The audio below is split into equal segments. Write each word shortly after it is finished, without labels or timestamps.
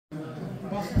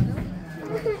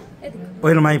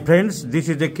Well, my friends, this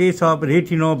is the case of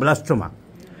retinoblastoma.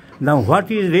 Now,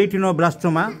 what is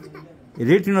retinoblastoma?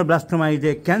 Retinoblastoma is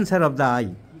a cancer of the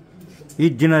eye.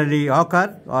 It generally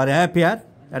occur or appear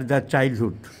at the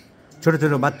childhood. ছোট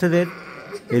ছোট বাচ্চাদের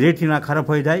retina খারাপ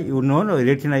হয়ে যায়। You know,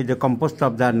 retina is the compost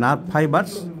of the nerve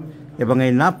fibres, এবং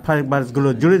এই nerve ফাইবার্সগুলো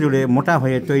জুড়ে জুড়ে মোটা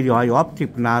হয়ে তৈরি হয়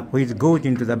optic nerve which goes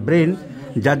into the brain,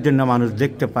 যার জন্য মানুষ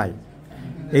দেখতে পায়।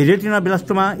 এই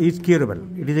retinoblastoma is curable.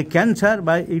 It is a cancer,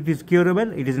 but it is curable.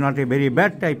 It is not a very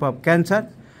bad type of cancer,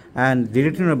 and the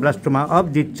retinoblastoma of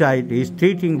this child is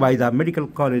treating by the medical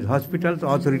college hospitals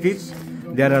authorities.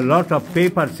 There are a lot of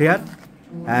papers here,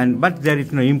 but there is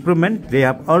no improvement. They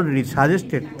have already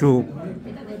suggested to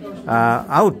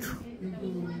out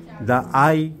the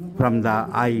eye from the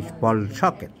eyeball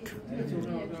socket.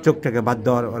 চোখটাকে বাদ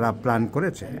দেওয়ার ওরা plan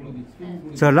করেছে।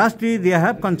 So lastly, they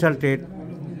have consulted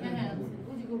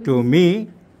to me,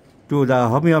 to the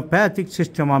homeopathic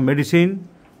system of medicine,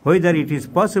 whether it is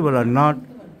possible or not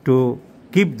to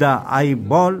keep the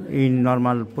eyeball in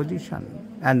normal position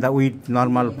and with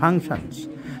normal functions.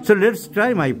 So let's try,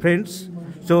 my friends.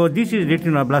 So this is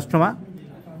retinoblastoma.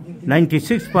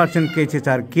 96% cases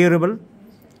are curable,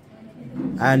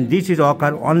 and this is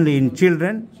occur only in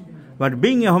children. But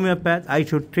being a homeopath, I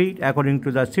should treat according to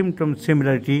the symptom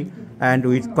similarity and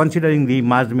with considering the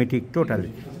mathematic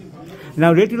totality. Now,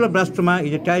 retinoblastoma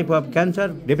is a type of cancer.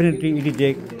 Definitely, it is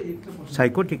a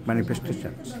psychotic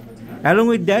manifestations. Along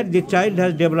with that, the child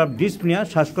has developed dyspnea,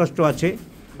 শ্বাসকষ্ট আছে,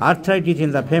 arthritis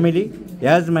in the family,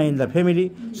 asthma in the family.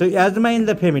 So, asthma in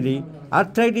the family,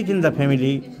 arthritis in the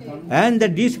family, and the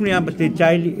dyspnea, but the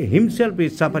child himself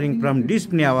is suffering from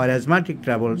dyspnea or asthmatic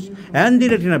troubles, and the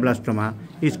retinoblastoma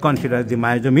is considered the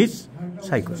myosomis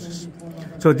psychosis.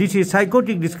 So, this is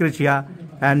psychotic dyscrasia,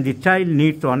 and the child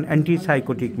needs on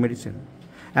antipsychotic medicine.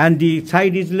 And the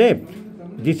side is left.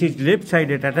 This is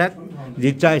left-sided attack.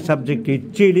 The child subject is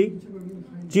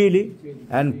chilly,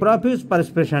 and profuse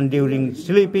perspiration during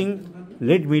sleeping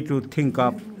led me to think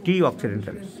of T.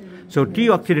 occidentalis. So T.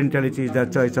 occidentalis is the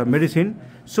choice of medicine.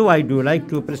 So I do like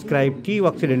to prescribe T.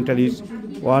 occidentalis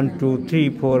 1, 2, 3,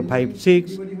 4, 5,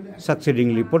 6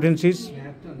 succeedingly potencies.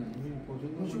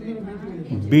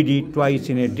 BD twice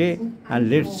in a day, and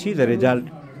let's see the result.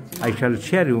 I shall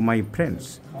share you, my friends.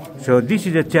 So this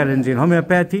is a challenge in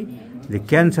homeopathy, the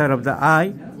cancer of the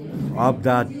eye of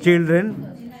the children,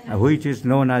 which is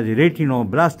known as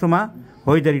retinoblastoma.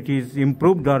 Whether it is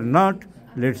improved or not,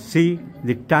 let's see.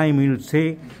 The time will say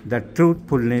the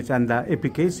truthfulness and the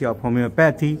efficacy of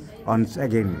homeopathy once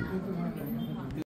again.